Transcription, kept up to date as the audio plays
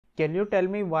Can you tell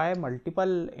me why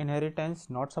multiple inheritance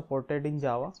not supported in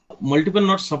Java? Multiple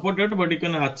not supported, but you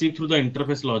can achieve through the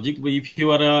interface logic. But if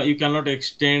you are you cannot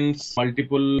extend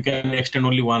multiple, you can extend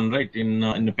only one, right, in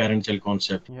the parent child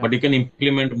concept. Yeah. But you can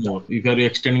implement more. If you are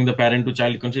extending the parent to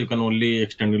child concept, you can only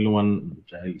extend only one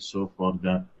child. So for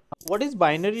that. What is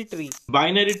binary tree?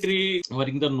 Binary tree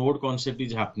working the node concept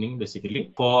is happening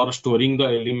basically for storing the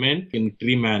element in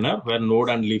tree manner where node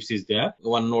and leaves is there.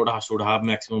 One node should have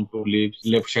maximum 2 leaves.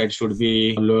 Left side should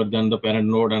be lower than the parent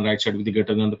node and right side will be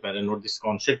greater than the parent node. This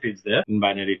concept is there in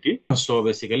binary tree. So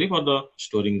basically for the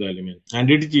storing the element, and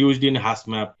it is used in hash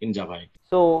map in Java.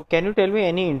 So can you tell me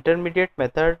any intermediate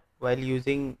method while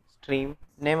using stream?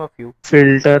 Name a few.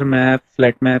 Filter, map,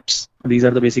 flat maps. These are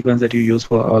the basic ones that you use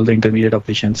for all the intermediate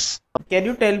operations. Can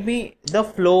you tell me the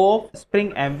flow of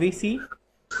Spring MVC?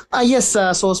 Yes,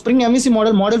 so Spring MVC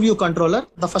model view controller.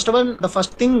 The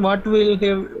first thing what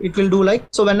it will do, like,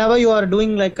 so whenever you are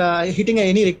doing like hitting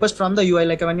any request from the UI,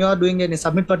 like when you are doing any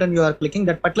submit button, you are clicking,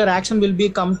 that particular action will be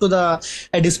come to the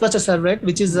dispatcher servlet,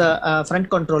 which is a front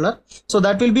controller. So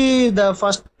that will be the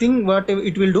first thing what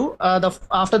it will do.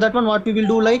 After that one, what we will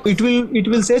do, like it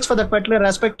will search for that particular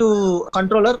respect to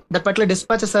controller. That particular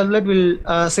dispatcher servlet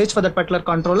will search for that particular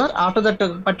controller. After that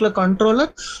particular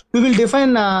controller, we will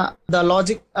define the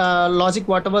logic,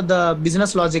 whatever the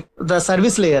business logic, the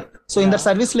service layer. So in the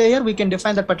service layer, we can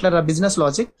define that particular business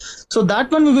logic. So that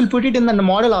one we will put it in the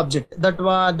model object. That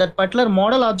particular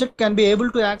model object can be able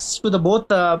to access to the both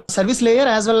service layer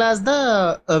as well as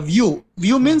the view.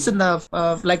 View means in the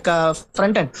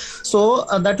front end. So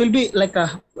that will be like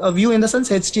a view in the sense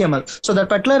HTML. So that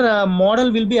particular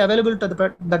model will be available to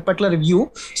that particular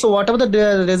view. So whatever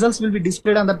the results will be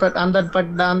displayed on that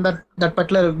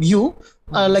particular view,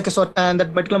 like a sort, and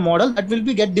that particular model that will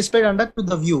be get displayed under to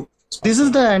the view. So this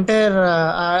is the entire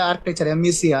architecture,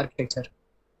 MVC architecture.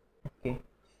 Okay.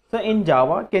 So in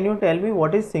Java, can you tell me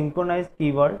what is synchronized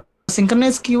keyword?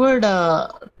 Synchronized keyword,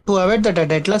 to avoid that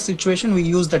deadlock situation, we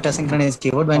use that synchronized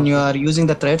keyword when you are using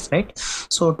the threads, right?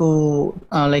 So to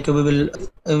like we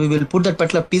will put that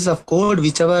particular piece of code,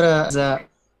 whichever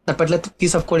that particular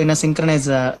piece of code in a synchronized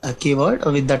keyword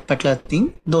with that particular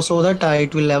thing, though, so that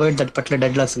it will avoid that particular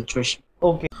deadlock situation.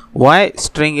 Okay. Why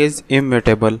string is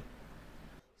immutable?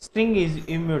 String is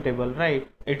immutable, right?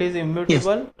 It is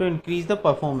immutable to increase the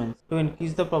performance,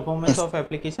 of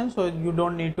application. So you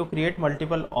don't need to create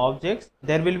multiple objects.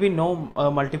 There will be no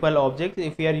multiple objects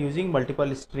if we are using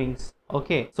multiple strings.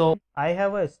 Okay, so I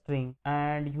have a string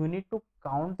and you need to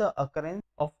count the occurrence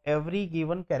of every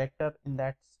given character in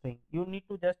that string. You need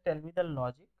to just tell me the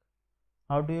logic.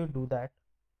 How do you do that?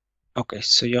 Okay,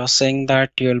 so you're saying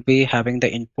that you'll be having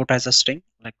the input as a string.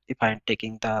 Like if I'm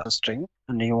taking the string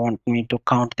and you want me to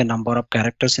count the number of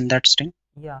characters in that string.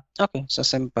 Yeah. Okay, so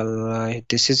simple.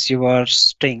 This is your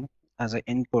string as an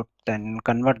input. Then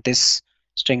convert this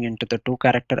string into the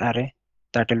 2-character array.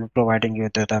 That will be providing you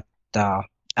the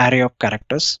array of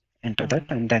characters into that,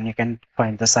 and then you can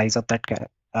find the size of that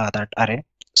array.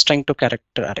 String to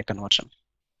character array conversion.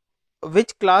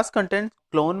 Which class contains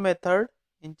clone method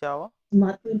in Java?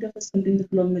 Marker interface contains the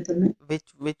clone method.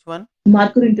 Which one?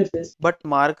 Marker interface. But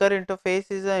marker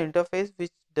interface is an interface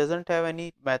which doesn't have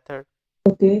any method.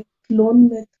 Okay, clone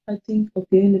method. I think.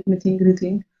 Okay, let me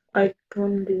rethink. I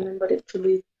don't remember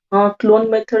actually. Clone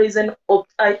method is an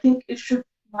I think it should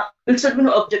be an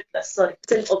object class. Sorry,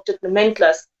 it's an object, the main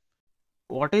class.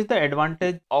 What is the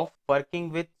advantage of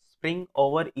working with Spring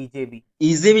over EJB?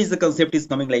 EJB is the concept is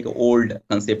coming like old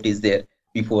concept is there.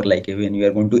 Before, like when you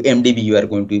are going to MDB, you are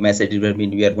going to message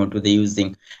when you are going to the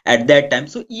using at that time.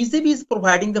 So EJB is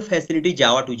providing the facility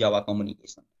Java to Java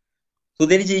communication. So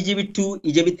there is EJB 2,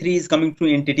 EJB 3 is coming to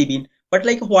entity bean. But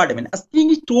like what I mean, a string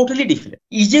is totally different.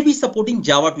 EJB is supporting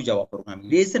Java to Java programming.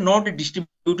 There is not a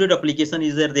distributed application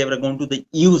is there. They are going to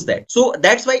use that. So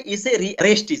that's why it's a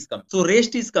REST is coming. So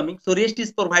REST is coming. So REST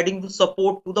is providing the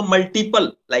support to the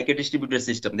multiple like a distributed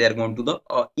system. They are going to the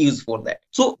use for that.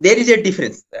 So there is a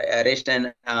difference REST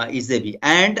and EJB.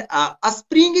 And a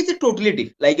Spring is a totally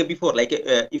different. Like before, like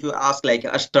if you ask like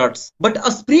a struts, but a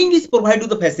Spring is provided to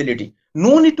the facility.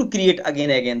 No need to create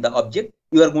again the object.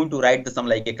 You are going to write the some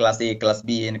like a class A, class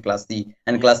B, and class C.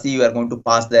 And class C, you are going to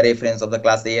pass the reference of the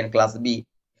class A and class B.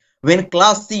 When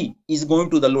class C is going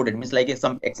to the loaded, means like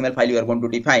some XML file, you are going to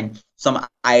define some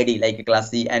ID like a class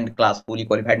C and class fully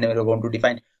qualified name you are going to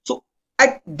define. So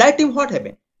at that time, what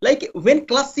happened? Like when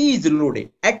class C is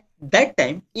loaded, at that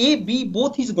time, A, B,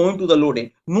 both is going to the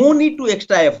loaded. No need to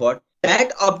extra effort.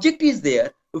 That object is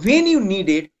there. When you need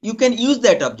it, you can use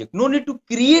that object. No need to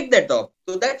create that object.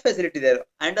 So that facility there,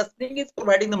 and a Spring is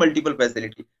providing the multiple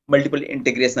facility, multiple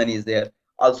integration is there.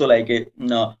 also like a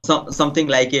something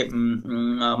like a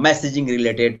messaging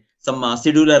related, some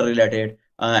scheduler related,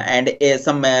 and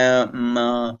some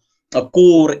a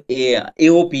core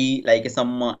AOP, like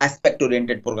some aspect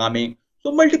oriented programming.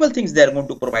 So multiple things they are going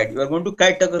to provide. You are going to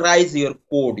categorize your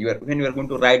code. When you are going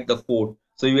to write the code.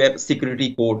 So you have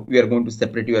security code. You are going to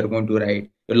separate. You are going to write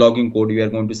your logging code. You are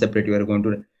going to separate. You are going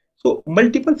to. So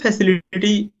multiple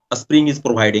facility Spring is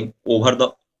providing over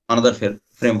the another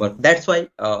framework. That's why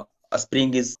a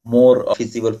Spring is more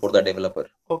feasible for the developer.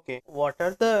 Okay, what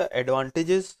are the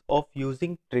advantages of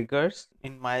using triggers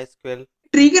in MySQL?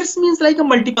 Triggers means like a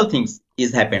multiple things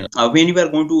is happen when you are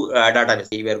going to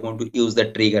database. You are going to use the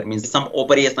trigger, means some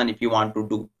operation if you want to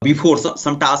do before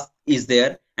some task is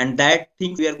there, and that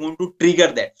thing we are going to trigger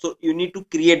that. So you need to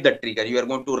create the trigger. You are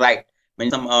going to write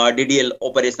when some DDL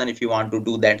operation if you want to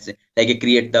do that, like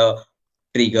create the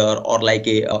trigger, or like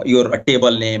your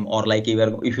table name, or like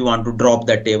if you want to drop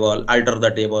the table, alter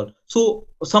the table. So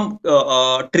some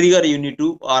trigger you need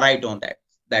to write on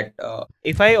that.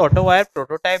 If I auto-wire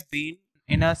prototype bean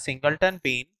in a singleton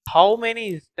bean, how many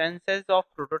instances of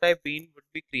prototype bean would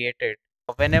be created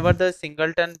whenever the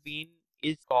singleton bean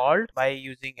is called by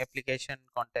using application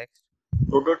context?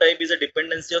 Prototype is a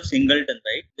dependency of singleton,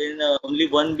 right? Then only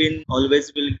one bin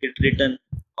always will get written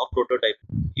of prototype,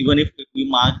 even if we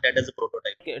mark that as a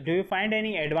prototype. Okay, do you find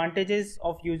any advantages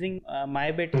of using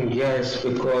MyBit? Yes,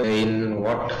 because in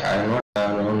what I'm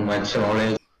not known much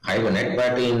knowledge Hibernate,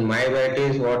 but in my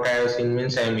varieties, what I have seen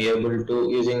means I'm able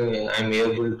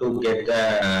to get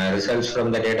the results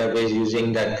from the database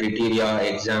using the criteria,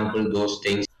 example, those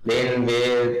things. Then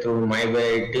where through my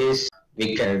varieties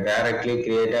we can directly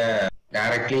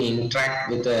interact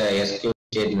with the SQL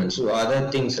statements. So other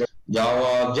things,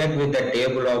 Java object with the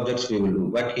table objects we will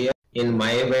do, but here in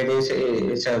my varieties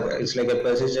it's like a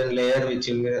persistent layer which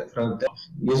will from the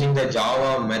using the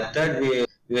Java method we are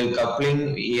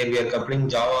coupling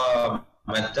Java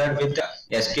method with the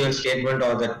SQL statement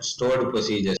or the stored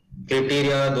procedures.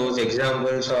 Criteria, those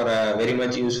examples are very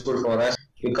much useful for us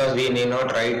because we need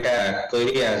not write a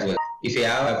query as well. If you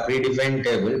have a predefined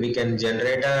table, we can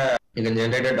generate a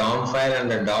DOM file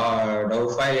and a DOW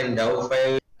file. In DOW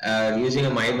file, using a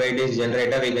MyBytes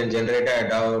generator, we can generate a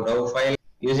DOW file.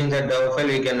 Using that DOW file,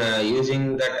 we can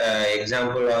using that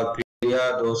example or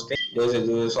those things,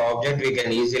 those objects, we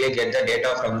can easily get the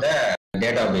data from the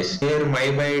database. Here,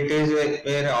 MyByte is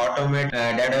where automate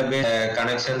database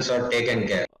connections are taken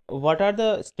care. What are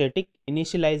the static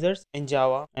initializers in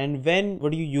Java, and when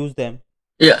would you use them?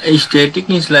 Yeah, a static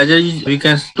initializer we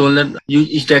can store that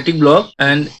use static block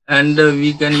and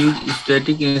we can use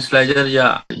static initializer.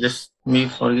 Yeah, just me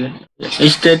forget. A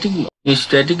static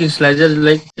initializer is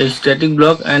like a static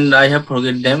block, and I have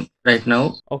forget them right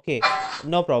now. Okay,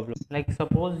 no problem. Like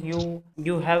suppose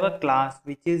you have a class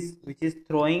which is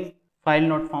throwing file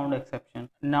not found exception.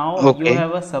 Now you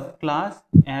have a subclass,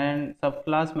 and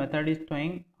subclass method is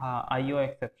throwing IO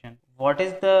exception. What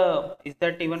is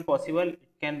that even possible? It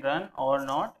can run or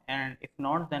not, and if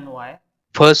not, then why?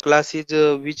 First class is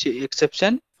which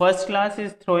exception? First class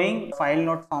is throwing file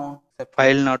not found exception.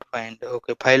 File not found.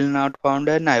 Okay, file not found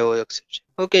and IO exception.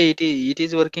 Okay, it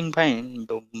is working fine.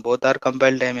 Both are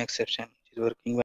compile time exception. It is working fine.